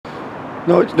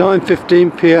No, it's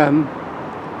 9:15 p.m.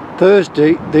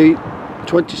 Thursday, the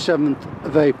 27th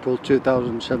of April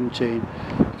 2017.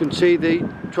 You can see the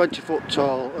 20-foot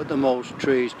tall at the most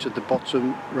trees to the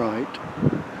bottom right,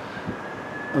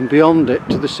 and beyond it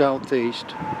to the southeast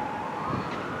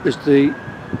is the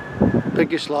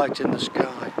biggest light in the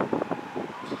sky.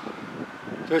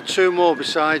 There are two more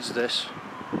besides this,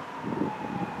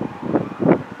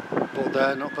 but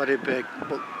they're not very big,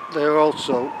 but they're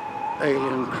also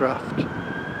alien craft.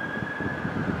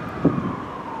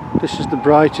 This is the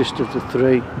brightest of the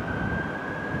three.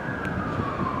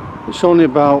 It's only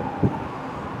about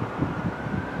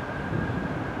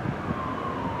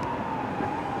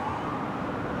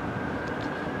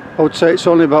I would say it's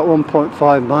only about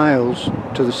 1.5 miles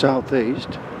to the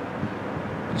southeast.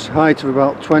 It's a height of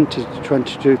about 20 to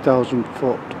 22,000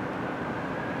 foot.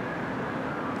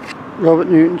 Robert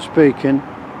Newton speaking.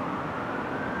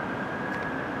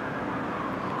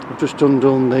 I've just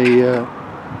undone the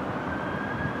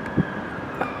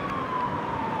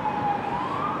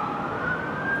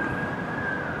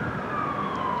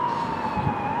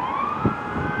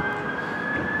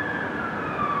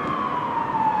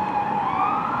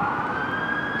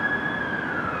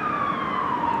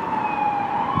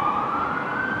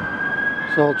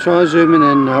so I'll try zooming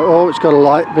in now. Oh, it's got a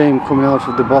light beam coming out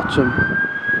of the bottom.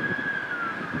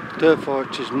 Therefore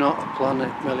it is not a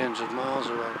planet millions of miles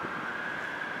away.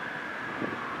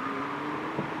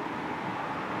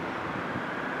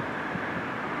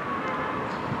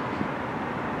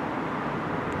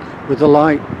 With the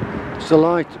light, it's the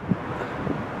light,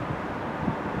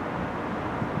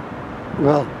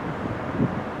 well,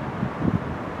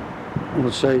 I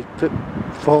would say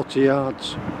 40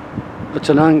 yards at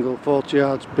an angle, 40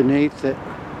 yards beneath it.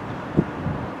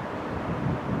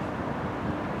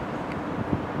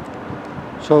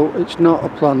 So it's not a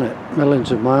planet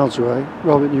millions of miles away.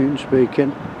 Robert Newton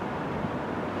speaking.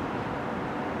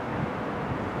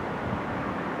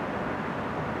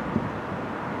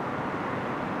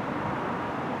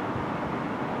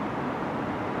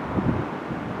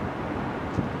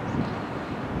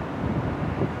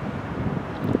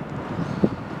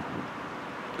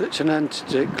 It's an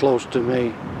entity close to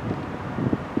me.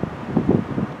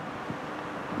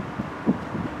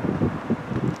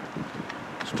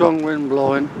 Strong wind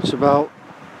blowing. It's about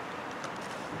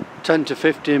 10 to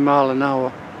 15 mile an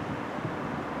hour.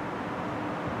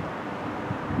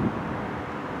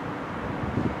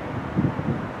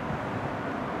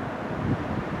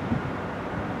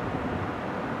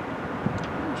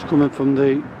 It's coming from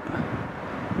the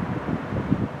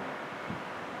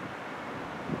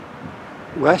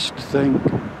west thing.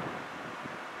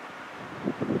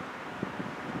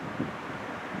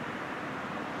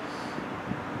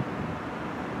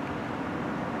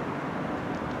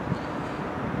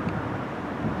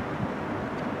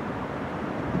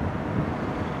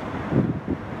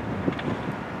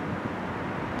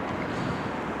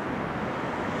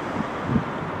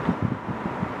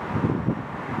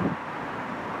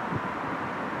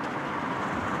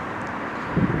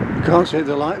 You can't see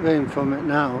the light beam from it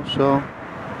now, so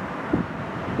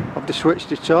I've just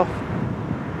switched it off,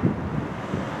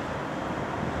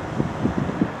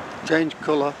 changed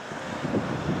colour,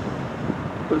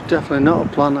 but it's definitely not a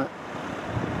planet.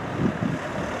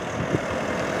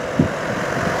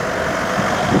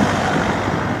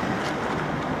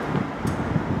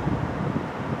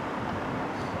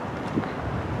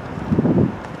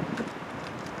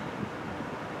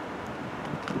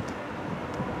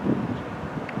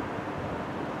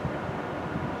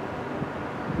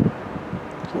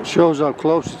 It shows how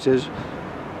close it is.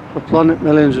 A planet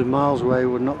millions of miles away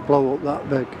would not blow up that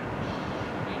big.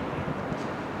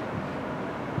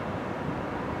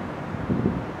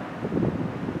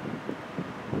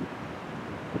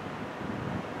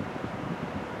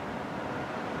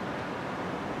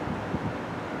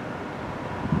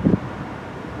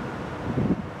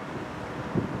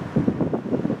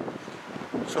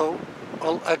 So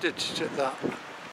I'll edit it at that.